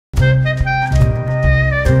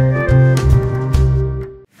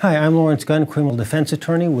Hi, I'm Lawrence Gunn, criminal defense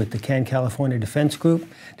attorney with the CAN California Defense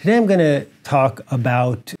Group. Today I'm going to talk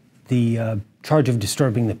about the charge of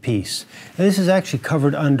disturbing the peace. Now, this is actually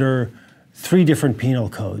covered under three different penal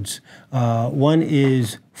codes. One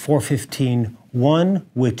is 415-1,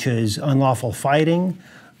 which is unlawful fighting.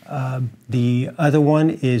 The other one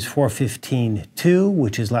is 415-2,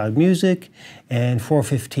 which is loud music, and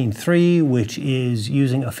 415-3, which is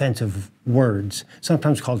using offensive words,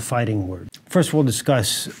 sometimes called fighting words. First, we'll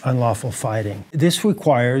discuss unlawful fighting. This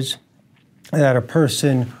requires that a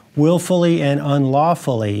person willfully and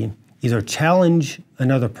unlawfully either challenge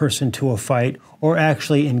another person to a fight or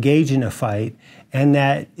actually engage in a fight, and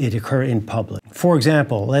that it occur in public. For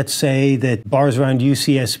example, let's say that bars around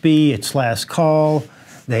UCSB, it's last call.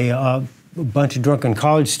 A bunch of drunken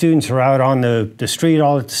college students are out on the street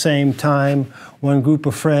all at the same time. One group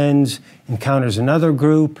of friends encounters another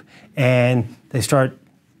group, and they start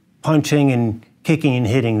punching and kicking and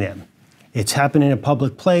hitting them. It's happened in a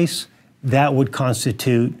public place. That would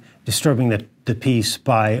constitute disturbing the peace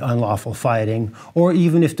by unlawful fighting, or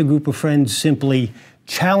even if the group of friends simply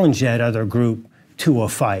challenge that other group to a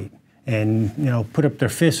fight and put up their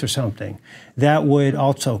fists or something, that would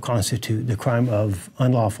also constitute the crime of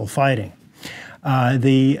unlawful fighting.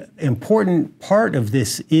 The important part of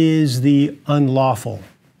this is the unlawful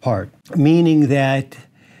part, meaning that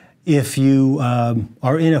if you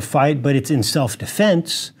are in a fight but it's in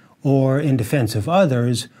self-defense or in defense of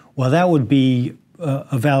others, well, that would be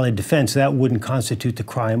a valid defense. That wouldn't constitute the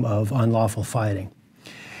crime of unlawful fighting.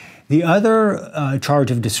 The other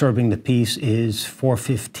charge of disturbing the peace is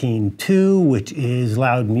 415-2, which is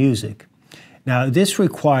loud music. Now, this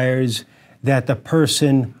requires that the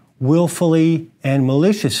person willfully and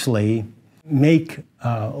maliciously make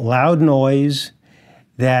loud noise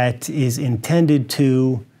that is intended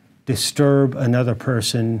to disturb another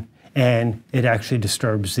person, and it actually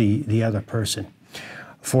disturbs the other person.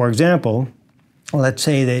 For example, let's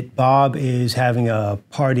say that Bob is having a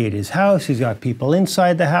party at his house. He's got people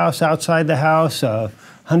inside the house, outside the house.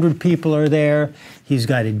 100 people are there. He's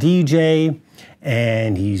got a DJ,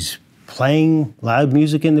 and he's playing loud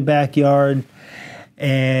music in the backyard.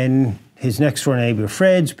 And his next-door neighbor,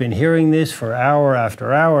 Fred's been hearing this for hour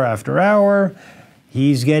after hour after hour.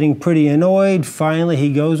 He's getting pretty annoyed. Finally,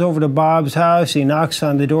 he goes over to Bob's house. He knocks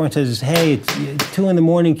on the door and says, "Hey, it's 2 in the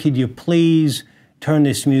morning. Could you please turn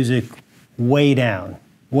this music way down,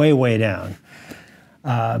 way down?"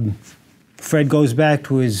 Fred goes back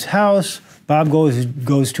to his house. Bob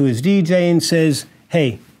goes to his DJ and says,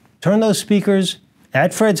 "Hey, turn those speakers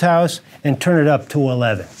at Fred's house and turn it up to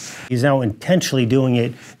 11. He's now intentionally doing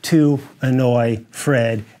it to annoy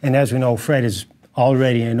Fred, and as we know, Fred is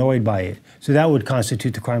already annoyed by it. So that would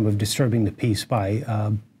constitute the crime of disturbing the peace by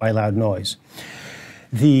loud noise.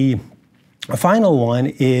 The final one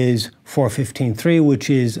is 415-3, which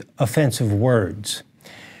is offensive words.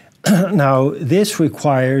 Now, this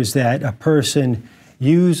requires that a person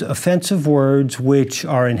use offensive words which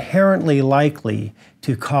are inherently likely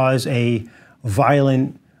to cause a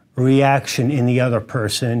violent reaction in the other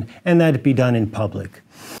person, and that it be done in public.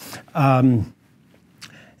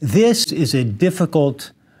 This is a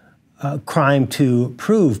difficult crime to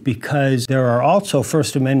prove because there are also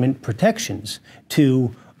First Amendment protections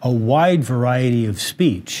to a wide variety of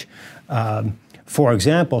speech. For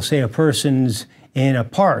example, say a person's in a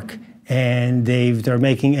park and they're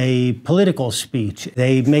making a political speech.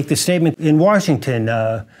 They make the statement in Washington,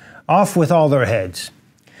 "Off with all their heads."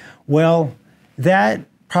 Well, that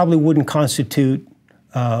probably wouldn't constitute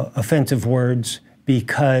offensive words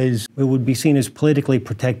because it would be seen as politically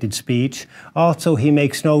protected speech. Also, he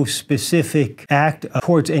makes no specific act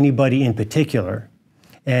towards anybody in particular,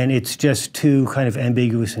 and it's just too kind of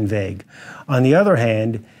ambiguous and vague. On the other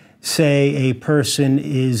hand, say a person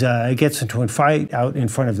gets into a fight out in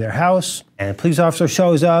front of their house, and a police officer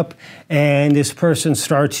shows up, and this person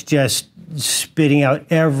starts just spitting out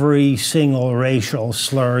every single racial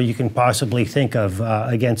slur you can possibly think of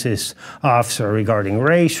against this officer regarding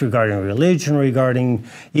race, regarding religion, regarding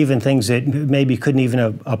even things that maybe couldn't even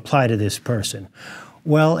apply to this person.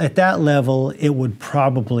 Well, at that level, it would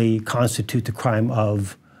probably constitute the crime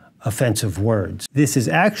of offensive words. This is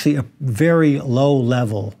actually a very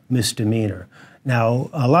low-level misdemeanor. Now,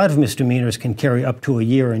 a lot of misdemeanors can carry up to a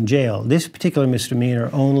year in jail. This particular misdemeanor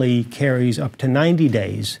only carries up to 90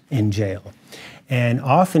 days in jail, and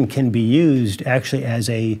often can be used actually as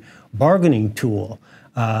a bargaining tool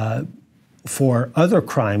for other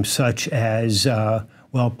crimes such as,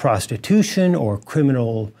 prostitution or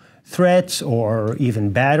criminal threats or even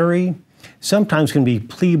battery. Sometimes can be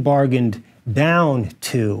plea bargained down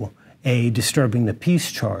to a disturbing the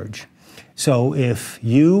peace charge. So if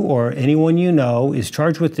you or anyone you know is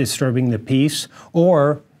charged with disturbing the peace,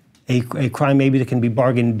 or a crime maybe that can be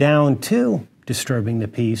bargained down to disturbing the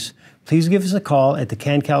peace, please give us a call at the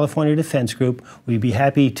Can California Defense Group. We'd be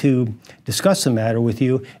happy to discuss the matter with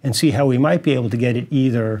you and see how we might be able to get it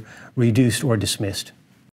either reduced or dismissed.